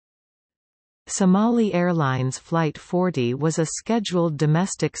Somali Airlines Flight 40 was a scheduled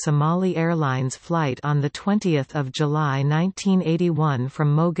domestic Somali Airlines flight on 20 July 1981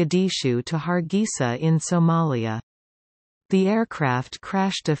 from Mogadishu to Hargeisa in Somalia. The aircraft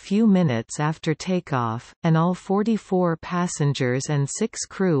crashed a few minutes after takeoff, and all 44 passengers and 6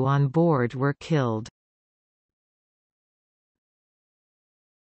 crew on board were killed.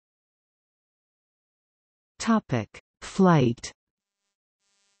 Flight.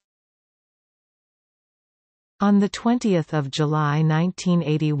 On 20 July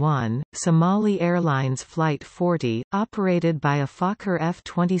 1981, Somali Airlines Flight 40, operated by a Fokker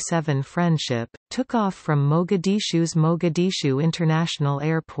F-27 Friendship, took off from Mogadishu's Mogadishu International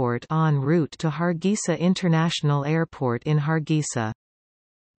Airport en route to Hargeisa International Airport in Hargeisa.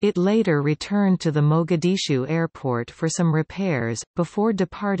 It later returned to the Mogadishu airport for some repairs, before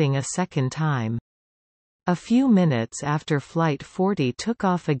departing a second time. A few minutes after Flight 40 took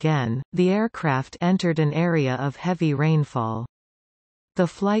off again, the aircraft entered an area of heavy rainfall. The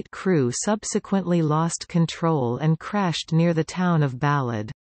flight crew subsequently lost control and crashed near the town of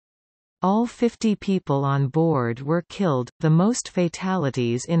Balad. All 50 people on board were killed, the most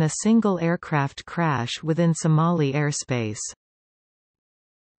fatalities in a single aircraft crash within Somali airspace.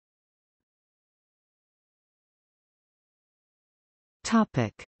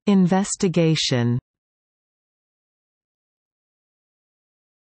 Investigation.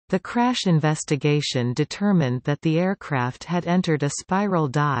 The crash investigation determined that the aircraft had entered a spiral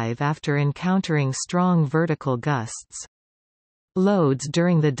dive after encountering strong vertical gusts. Loads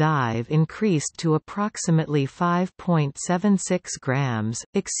during the dive increased to approximately 5.76 grams,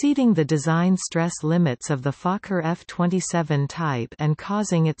 exceeding the design stress limits of the Fokker F-27 type and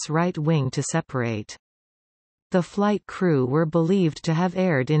causing its right wing to separate. The flight crew were believed to have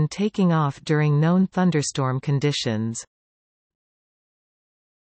erred in taking off during known thunderstorm conditions.